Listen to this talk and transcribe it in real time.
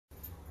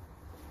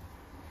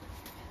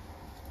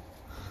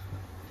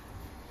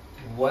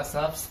What's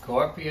up,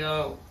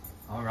 Scorpio?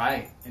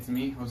 Alright, it's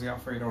me,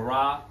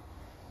 JoseAlfredoVelezJr,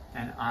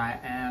 and I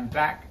am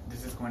back.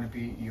 This is going to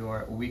be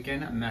your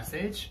weekend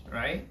message,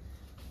 right?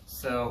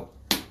 So,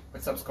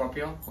 what's up,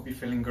 Scorpio? Hope you're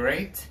feeling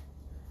great.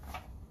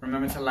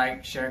 Remember to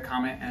like, share,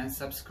 comment, and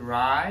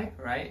subscribe,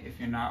 right? If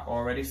you're not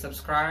already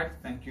subscribed,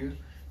 thank you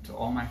to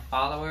all my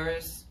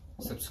followers,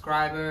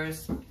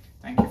 subscribers.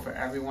 Thank you for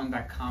everyone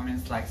that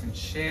comments, likes, and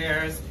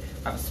shares.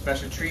 I have a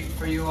special treat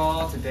for you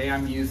all. Today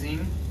I'm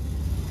using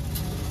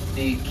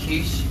the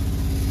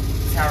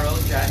Cashapp Tarot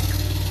deck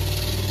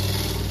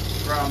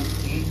from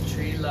Eat,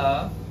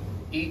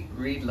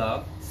 Read,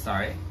 Love.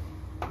 Sorry.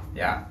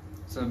 Yeah.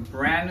 So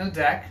brand new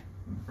deck,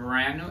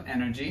 brand new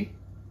energy.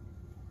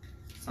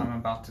 So I'm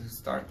about to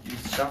start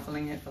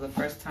shuffling it for the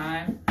first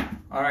time.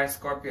 All right,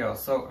 Scorpio.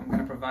 So I'm going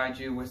to provide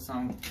you with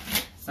some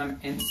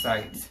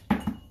insight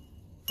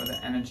for the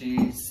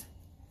energies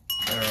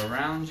that are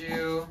around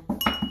you.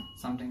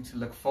 Something to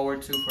look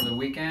forward to for the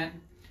weekend.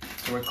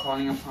 So we're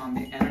calling upon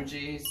the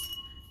energies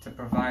to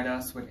provide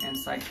us with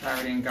insight,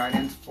 clarity, and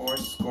guidance for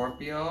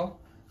Scorpio.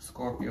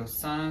 Scorpio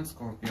Sun,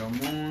 Scorpio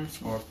Moon,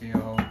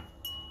 Scorpio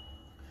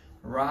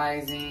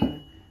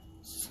Rising,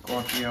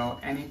 Scorpio,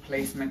 any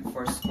placement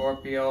for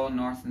Scorpio,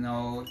 North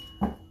Node.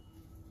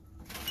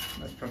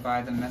 Let's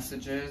provide the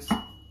messages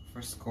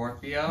for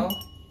Scorpio.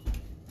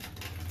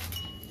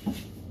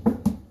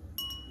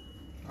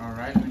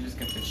 Alright, let me just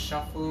get this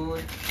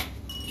shuffled.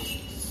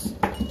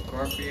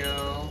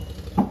 Scorpio.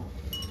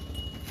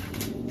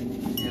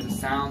 Hear the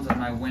sounds of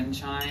my wind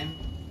chime.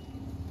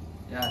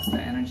 Yes, the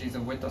energies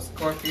are with the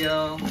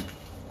Scorpio.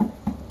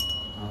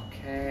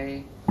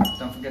 Okay.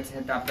 Don't forget to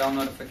hit that bell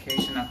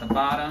notification at the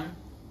bottom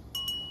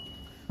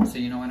so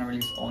you know when I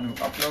release all new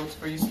uploads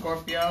for you,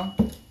 Scorpio.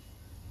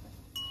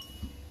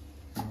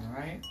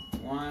 Alright.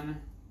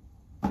 1,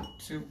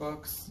 2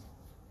 books.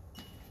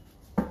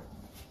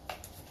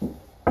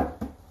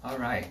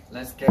 Alright,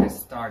 let's get it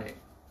started.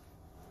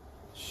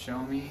 Show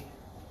me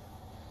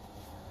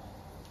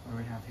what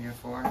we have here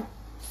for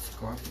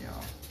Scorpio.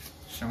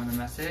 Show me the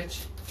message.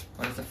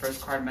 What is the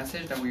first card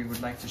message that we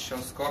would like to show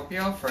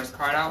Scorpio? First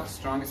card out,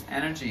 strongest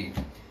energy.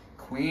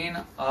 Queen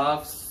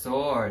of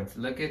Swords.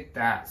 Look at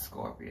that,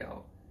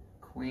 Scorpio.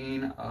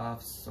 Queen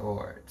of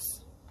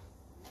Swords.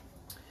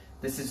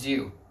 This is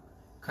you.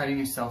 Cutting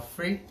yourself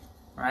free,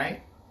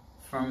 right?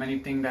 From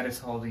anything that is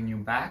holding you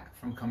back.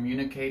 From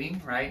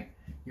communicating, right?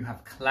 You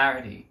have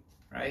clarity,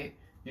 right?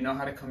 You know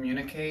how to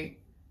communicate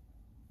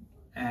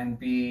and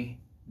be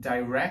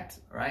direct,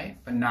 right?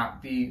 But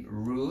not be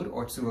rude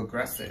or too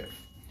aggressive.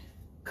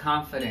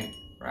 Confident,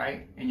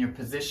 right? In your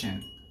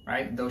position,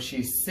 right? Though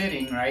she's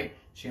sitting, right?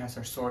 She has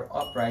her sword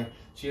upright.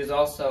 She is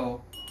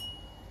also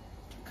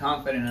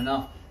confident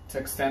enough to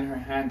extend her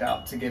hand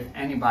out to give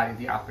anybody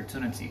the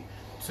opportunity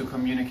to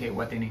communicate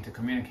what they need to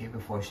communicate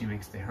before she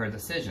makes her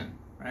decision,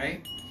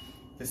 right?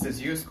 This is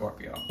you,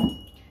 Scorpio.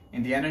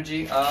 In the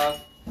energy of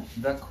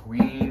the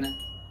Queen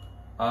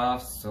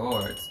of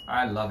Swords.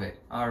 I love it.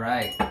 All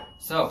right.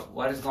 So,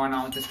 what is going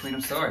on with this Queen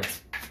of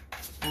Swords?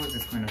 Who is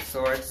this Queen of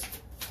Swords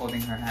holding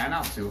her hand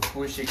out to?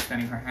 Who is she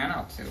extending her hand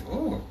out to?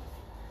 Ooh.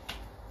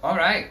 All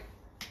right.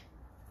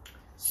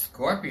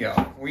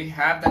 Scorpio. We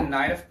have the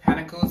Knight of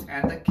Pentacles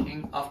and the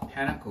King of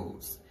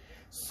Pentacles.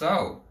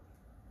 So,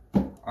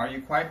 are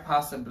you quite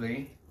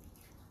possibly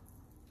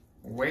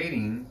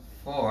waiting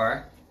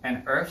for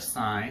an earth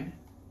sign,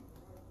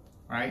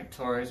 right?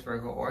 Taurus,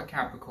 Virgo, or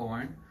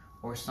Capricorn,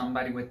 or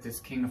somebody with this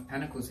King of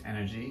Pentacles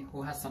energy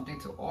who has something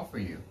to offer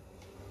you.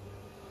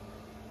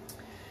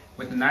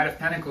 With the Knight of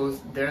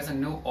Pentacles, there's a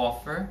new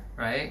offer,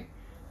 right?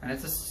 And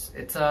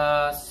it's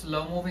a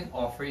slow-moving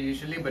offer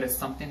usually, but it's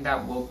something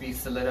that will be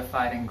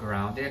solidified and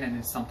grounded, and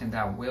it's something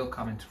that will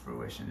come into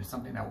fruition. It's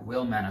something that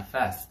will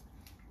manifest.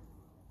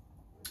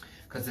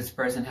 Because this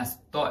person has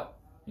thought,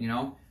 you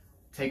know,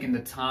 taken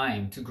the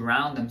time to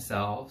ground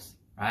themselves,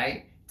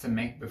 right? To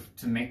make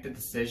the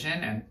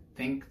decision and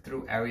think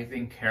through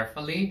everything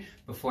carefully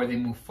before they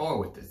move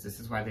forward with this. This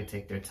is why they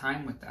take their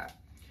time with that.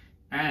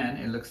 And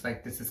it looks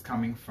like this is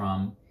coming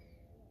from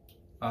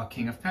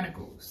King of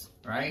Pentacles,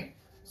 right?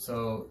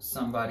 So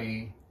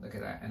somebody, look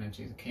at that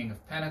energy, the King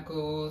of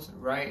Pentacles,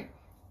 right?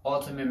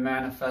 Ultimate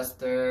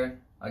manifester.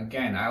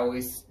 Again, I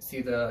always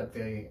see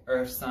the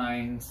earth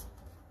signs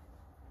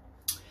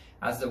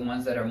as the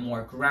ones that are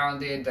more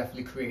grounded,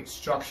 definitely create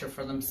structure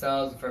for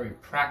themselves, very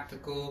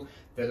practical.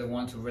 They're the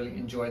ones who really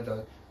enjoy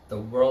the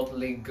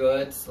worldly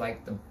goods,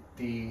 like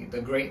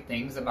the great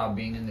things about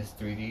being in this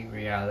 3D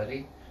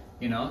reality,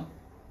 you know?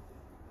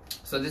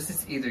 So this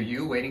is either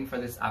you waiting for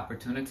this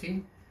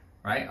opportunity,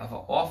 right, of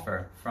an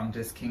offer from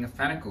this King of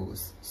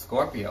Pentacles,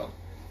 Scorpio,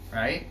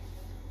 right?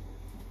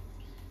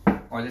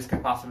 Or this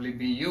could possibly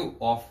be you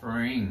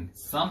offering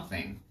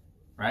something,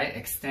 right?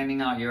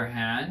 Extending out your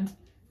hand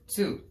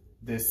to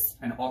this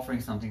and offering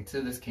something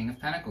to this King of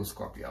Pentacles,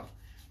 Scorpio.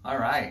 All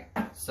right,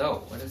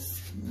 so what is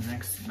the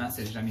next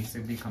message that needs to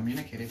be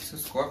communicated to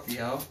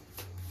Scorpio,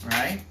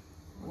 right?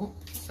 Ooh,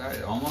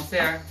 sorry, almost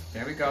there.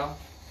 There we go.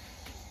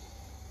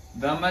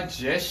 The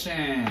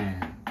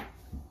Magician.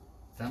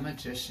 The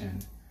Magician.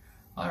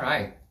 All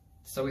right.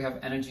 So we have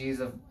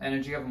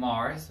energy of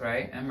Mars,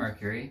 right, and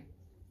Mercury.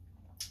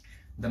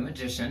 The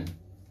Magician,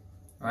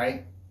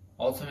 right,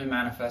 ultimate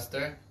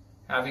manifester,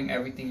 having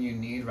everything you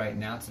need right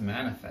now to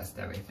manifest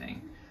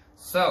everything.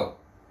 So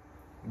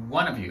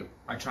one of you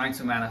are trying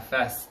to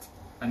manifest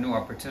a new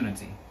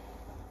opportunity,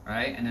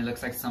 right? And it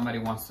looks like somebody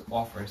wants to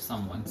offer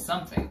someone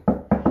something.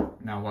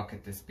 Now, what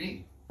could this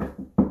be?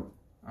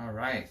 All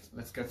right,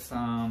 let's get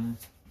some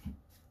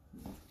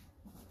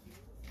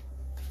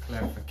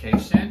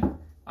clarification.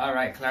 All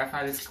right,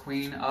 clarify this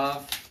Queen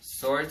of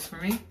Swords for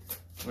me.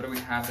 What do we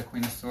have the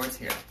Queen of Swords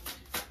here?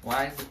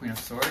 Why is the Queen of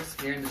Swords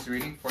here in this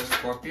reading for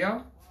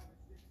Scorpio?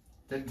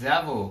 The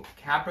Devil,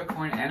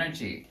 Capricorn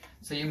energy.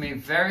 So you may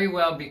very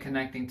well be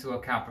connecting to a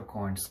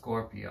Capricorn,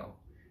 Scorpio,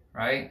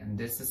 right? And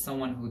this is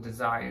someone who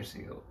desires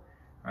you,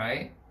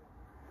 right?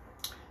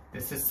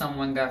 This is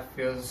someone that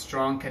feels a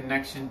strong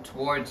connection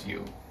towards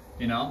you.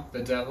 You know,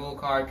 the Devil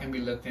card can be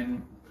looked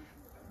in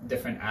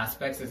different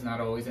aspects. It's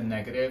not always a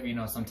negative. You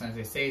know, sometimes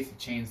they say it's the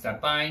chains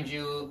that bind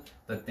you,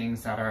 the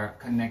things that are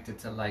connected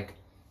to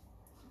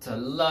to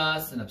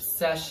lust and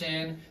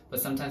obsession, but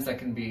sometimes that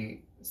can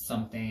be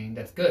something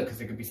that's good,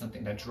 because it could be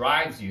something that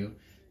drives you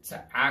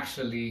to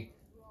actually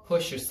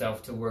push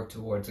yourself to work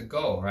towards a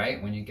goal,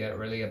 right? When you get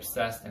really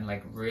obsessed and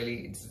like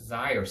really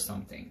desire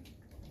something.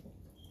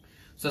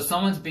 So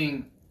someone's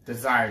being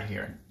desired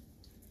here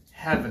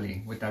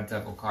heavily with that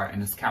Devil card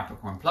and this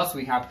Capricorn. Plus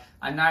we have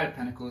a Knight of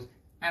Pentacles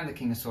and the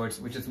King of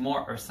Swords, which is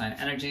more earth sign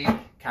energy.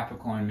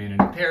 Capricorn made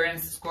an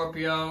appearance,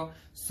 Scorpio,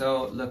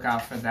 so look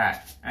out for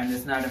that. And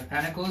this Knight of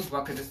Pentacles,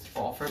 what could this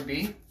offer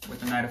be with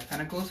the Knight of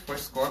Pentacles for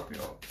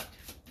Scorpio?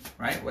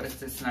 Right? What is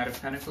this Knight of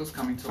Pentacles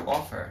coming to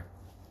offer?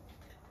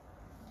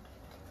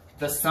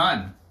 The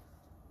Sun,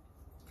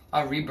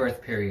 a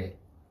rebirth period,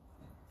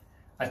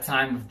 a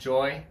time of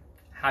joy,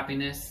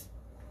 happiness,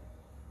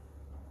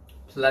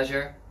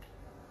 pleasure,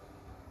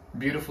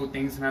 beautiful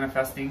things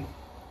manifesting,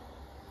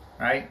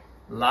 right?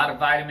 A lot of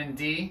vitamin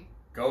D.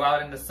 Go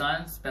out in the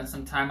sun, spend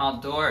some time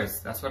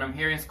outdoors. That's what I'm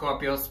hearing,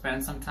 Scorpio.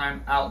 Spend some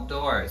time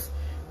outdoors,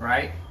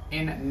 right?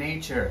 In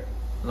nature.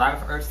 A lot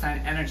of earth sign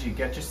energy.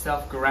 Get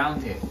yourself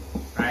grounded,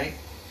 right?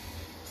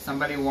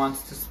 Somebody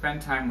wants to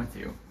spend time with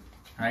you,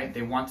 right?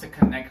 They want to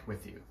connect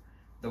with you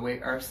the way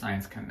earth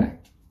signs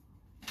connect.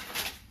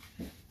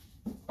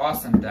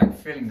 Awesome deck,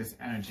 feeling this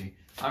energy.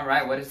 All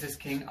right, what is this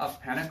King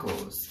of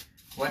Pentacles?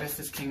 What is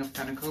this King of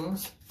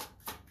Pentacles?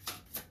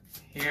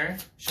 Here,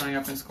 showing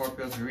up in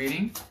Scorpio's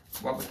reading.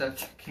 What would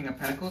the King of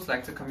Pentacles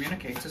like to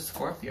communicate to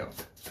Scorpio?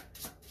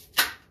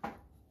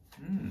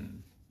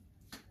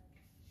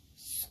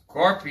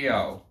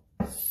 Scorpio.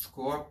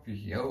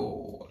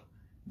 Scorpio.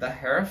 The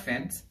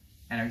Hierophant,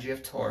 energy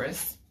of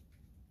Taurus.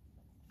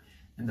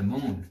 And the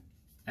Moon,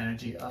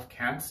 energy of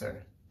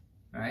Cancer.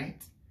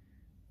 Right?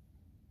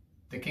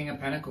 The King of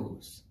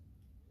Pentacles,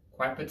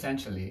 quite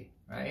potentially,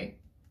 right,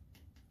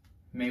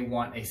 may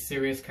want a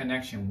serious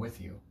connection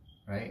with you,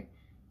 right?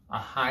 A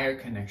higher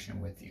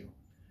connection with you.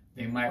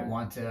 They might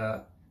want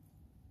to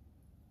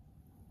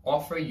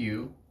offer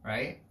you,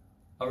 right,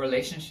 a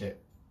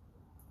relationship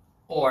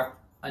or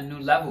a new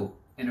level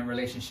in a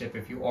relationship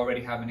if you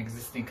already have an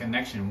existing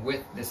connection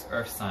with this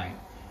earth sign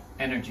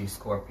energy,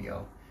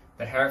 Scorpio.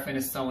 The Hierophant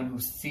is someone who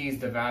sees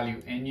the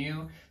value in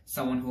you,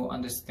 someone who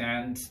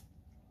understands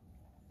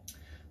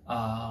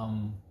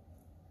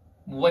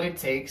what it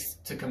takes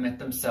to commit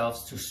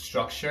themselves to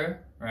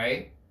structure,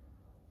 right?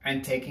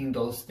 And taking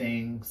those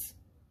things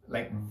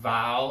like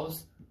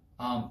vows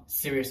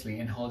seriously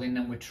and holding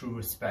them with true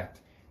respect.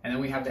 And then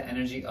we have the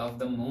energy of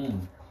the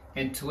Moon.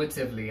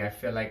 Intuitively, I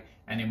feel like,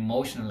 and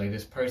emotionally,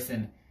 this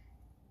person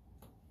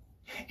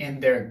in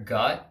their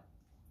gut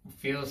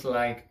feels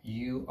like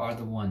you are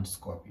the one,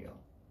 Scorpio,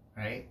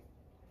 right?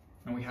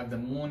 And we have the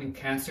Moon in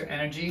Cancer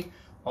energy.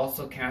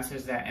 Also, Cancer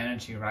is that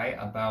energy, right?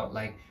 About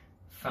like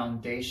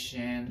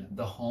foundation,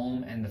 the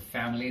home, and the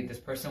family. This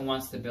person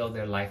wants to build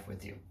their life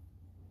with you.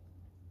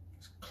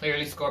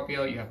 Clearly,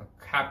 Scorpio, you have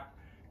a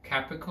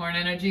Capricorn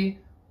energy,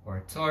 or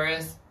a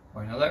Taurus,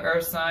 or another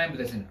earth sign, but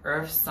there's an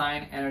earth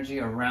sign energy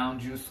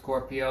around you,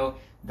 Scorpio,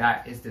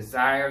 that is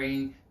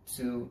desiring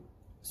to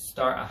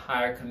start a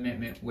higher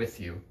commitment with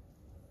you.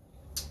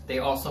 They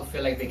also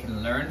feel like they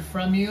can learn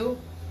from you,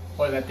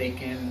 or that they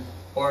can,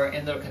 or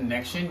in their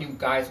connection, you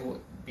guys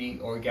will be,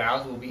 or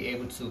gals will be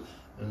able to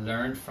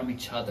learn from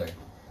each other.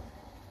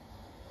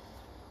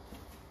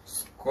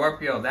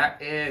 Scorpio,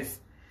 that is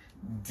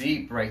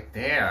deep right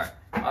there.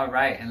 All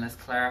right, and let's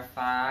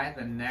clarify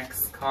the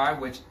next card,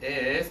 which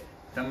is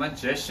the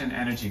Magician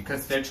energy,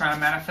 because they're trying to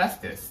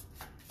manifest this.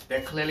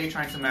 They're clearly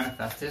trying to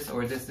manifest this,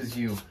 or this is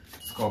you,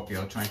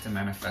 Scorpio, trying to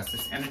manifest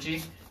this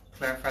energy.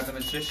 Clarify the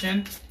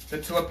Magician.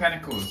 The Two of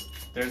Pentacles.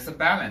 There's a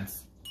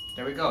balance.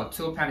 There we go.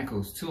 Two of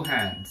Pentacles. Two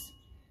hands.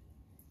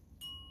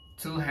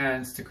 Two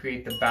hands to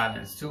create the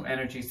balance. Two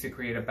energies to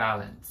create a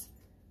balance.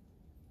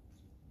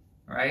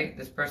 Right?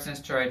 This person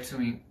is trying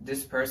to,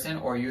 this person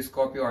or you,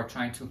 Scorpio, are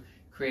trying to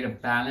create a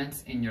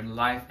balance in your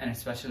life, and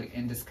especially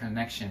in this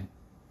connection.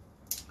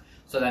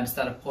 So that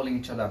instead of pulling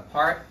each other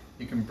apart,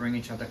 you can bring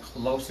each other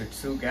closer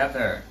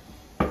together.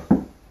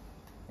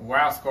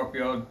 Wow,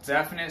 Scorpio,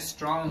 definite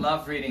strong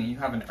love reading. You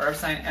have an earth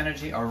sign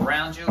energy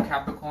around you,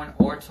 Capricorn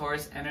or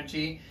Taurus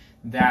energy,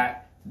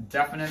 that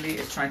definitely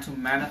is trying to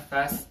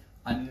manifest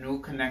a new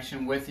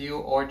connection with you,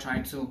 or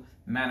trying to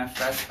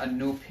manifest a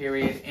new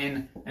period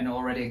in an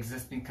already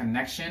existing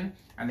connection.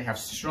 And they have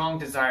strong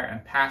desire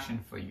and passion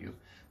for you.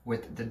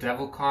 With the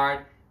Devil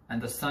card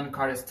and the Sun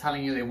card is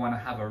telling you they want to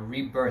have a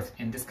rebirth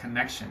in this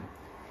connection.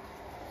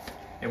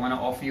 They want to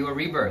offer you a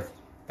rebirth.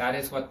 That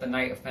is what the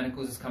Knight of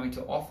Pentacles is coming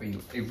to offer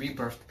you, a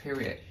rebirth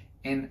period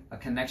in a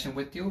connection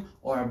with you,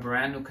 or a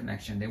brand new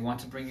connection. They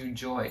want to bring you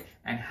joy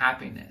and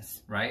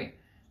happiness, right?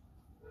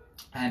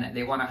 And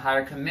they want a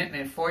higher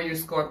commitment for you,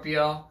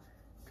 Scorpio.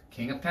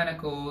 King of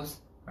Pentacles,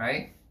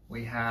 right?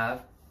 We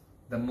have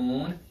the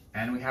Moon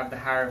and we have the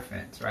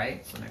Hierophant,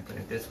 right? So let me put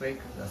it this way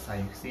because that's how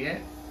you see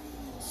it.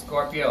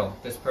 Scorpio,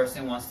 this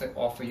person wants to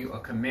offer you a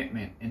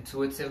commitment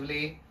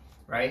intuitively,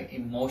 right?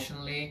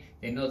 Emotionally,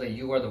 they know that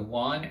you are the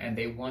one and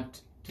they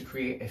want to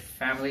create a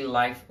family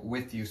life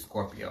with you,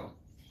 Scorpio.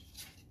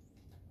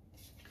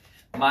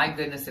 My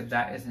goodness, if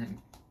that isn't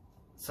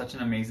such an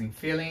amazing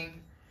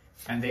feeling.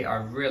 And they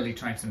are really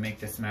trying to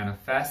make this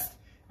manifest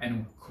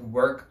and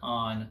work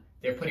on,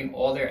 they're putting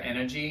all their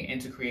energy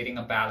into creating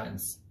a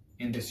balance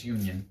in this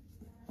union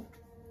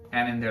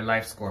and in their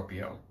life,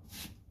 Scorpio.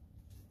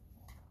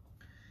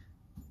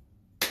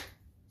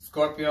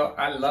 Scorpio,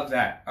 I love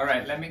that. All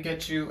right, let me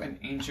get you an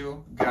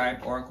angel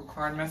guide oracle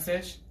card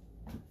message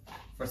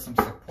for some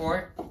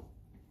support.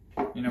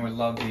 You know we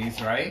love these,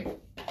 right?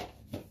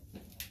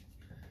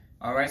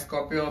 All right,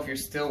 Scorpio, if you're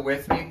still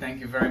with me,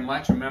 thank you very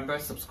much. Remember,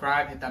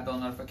 subscribe, hit that bell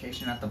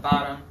notification at the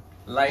bottom,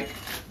 like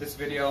this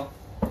video,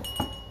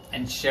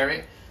 and share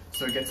it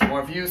so it gets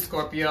more views,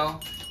 Scorpio.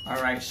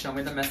 All right, show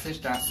me the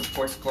message that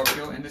supports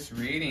Scorpio in this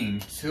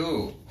reading.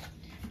 2,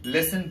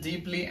 listen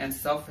deeply and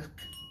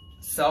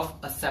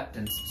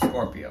self-acceptance,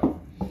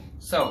 Scorpio.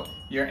 So,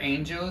 your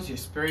angels, your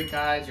spirit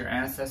guides, your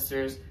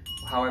ancestors,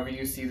 however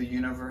you see the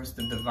universe,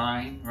 the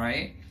divine,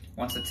 right,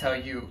 wants to tell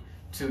you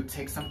to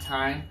take some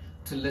time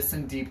to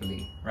listen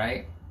deeply,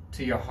 right?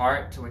 To your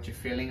heart, to what you're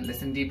feeling.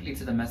 Listen deeply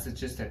to the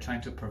messages they're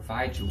trying to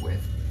provide you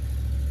with.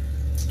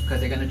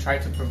 Because they're going to try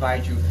to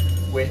provide you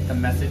with the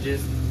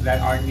messages that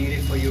are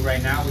needed for you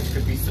right now, which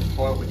could be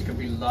support, which could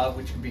be love,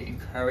 which could be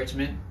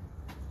encouragement.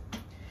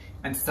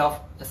 And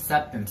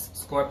self-acceptance,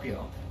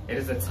 Scorpio. It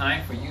is a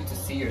time for you to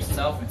see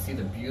yourself and see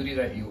the beauty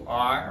that you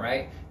are,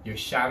 right? Your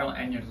shadow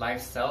and your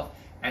life self,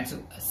 and to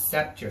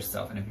accept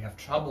yourself. And if you have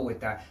trouble with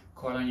that,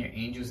 call on your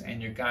angels and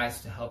your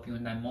guides to help you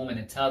in that moment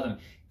and tell them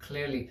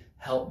clearly,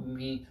 help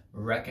me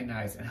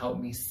recognize and help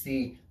me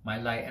see my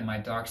light and my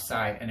dark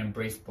side and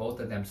embrace both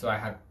of them so I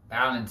have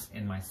balance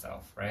in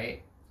myself,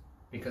 right?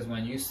 Because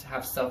when you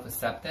have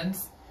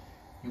self-acceptance,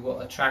 you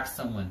will attract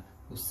someone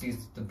who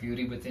sees the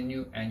beauty within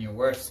you and your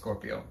worth,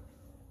 Scorpio.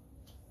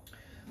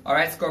 All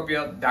right,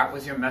 Scorpio, that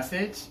was your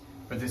message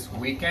for this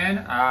weekend.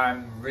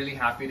 I'm really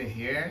happy to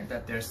hear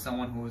that there's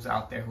someone who's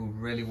out there who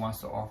really wants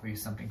to offer you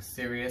something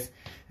serious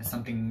and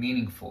something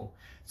meaningful.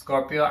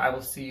 Scorpio, I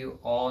will see you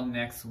all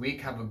next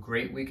week. Have a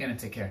great weekend and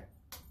take care.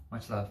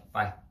 Much love.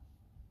 Bye.